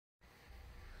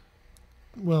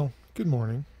Well, good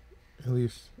morning, at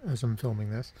least as I'm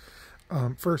filming this.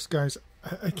 First, guys,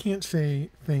 I can't say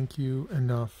thank you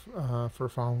enough for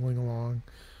following along.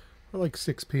 We're like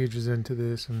 6 pages into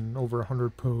this and over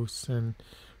 100 posts, and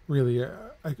really,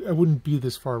 I wouldn't be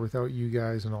this far without you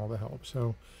guys and all the help.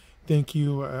 So, thank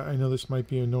you. I know this might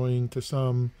be annoying to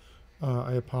some.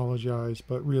 I apologize,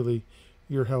 but really,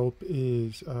 your help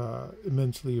is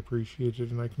immensely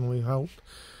appreciated, and I can only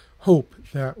hope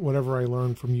that whatever I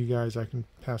learn from you guys, I can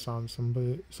pass on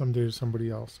someday to somebody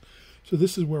else. So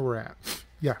this is where we're at.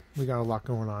 Yeah, we got a lot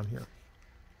going on here.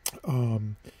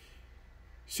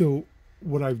 So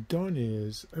what I've done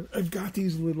is I've got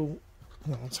these little,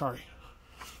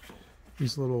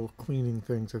 these little cleaning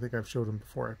things. I think I've showed them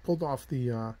before. I pulled off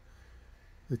the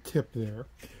tip there,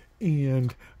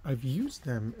 and I've used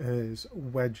them as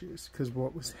wedges because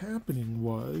what was happening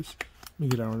was, let me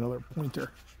get out another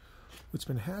pointer. What's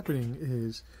been happening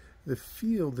is the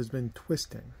field has been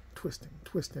twisting.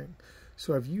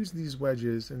 So I've used these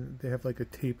wedges, and they have like a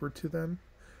taper to them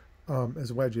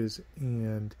as wedges,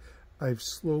 and I've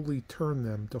slowly turned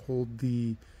them to hold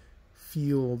the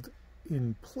field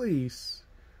in place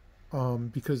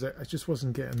because I just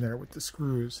wasn't getting there with the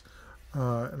screws.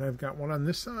 And I've got one on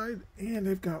this side, and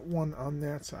I've got one on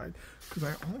that side, because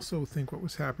I also think what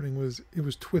was happening was it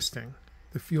was twisting.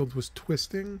 The field was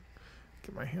twisting.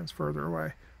 Get my hands further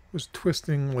away. Was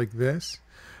twisting like this.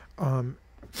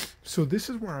 So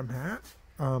this is where I'm at.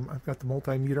 I've got the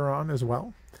multimeter on as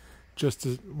well, just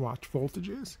to watch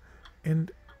voltages.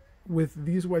 And with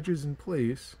these wedges in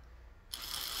place,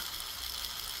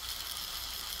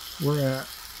 we're at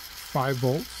 5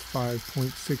 volts,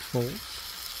 5.6 volts.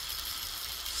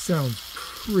 Sounds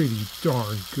pretty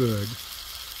darn good.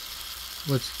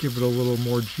 Let's give it a little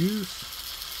more juice.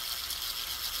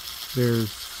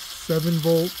 There's 7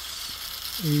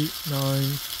 volts, 8,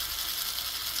 9.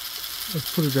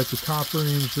 Let's put it at the top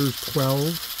range. There's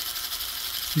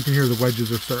 12. You can hear the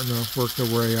wedges are starting to work their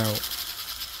way out.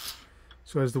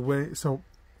 So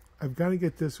I've got to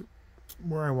get this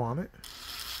where I want it.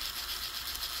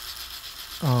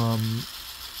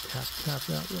 Tap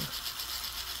that way.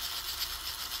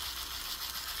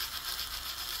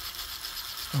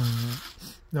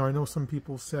 Now I know some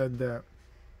people said that.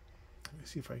 Let me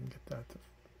see if I can get that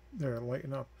there,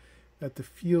 lighten up, that the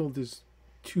field is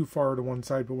too far to one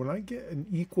side, but when I get an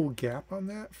equal gap on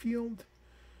that field,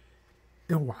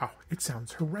 oh wow, it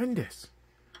sounds horrendous.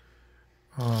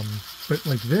 But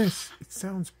like this, it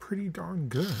sounds pretty darn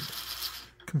good,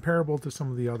 comparable to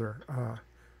some of the other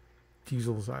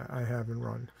diesels I haven't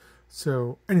run.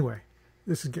 So anyway,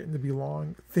 this is getting to be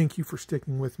long. Thank you for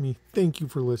sticking with me. Thank you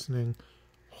for listening.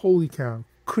 Holy cow,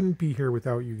 couldn't be here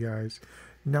without you guys.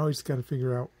 Now I just got to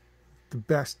figure out the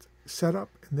best setup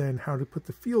and then how to put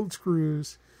the field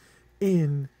screws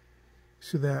in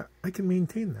so that I can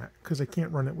maintain that, because I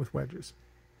can't run it with wedges.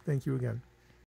 Thank you again.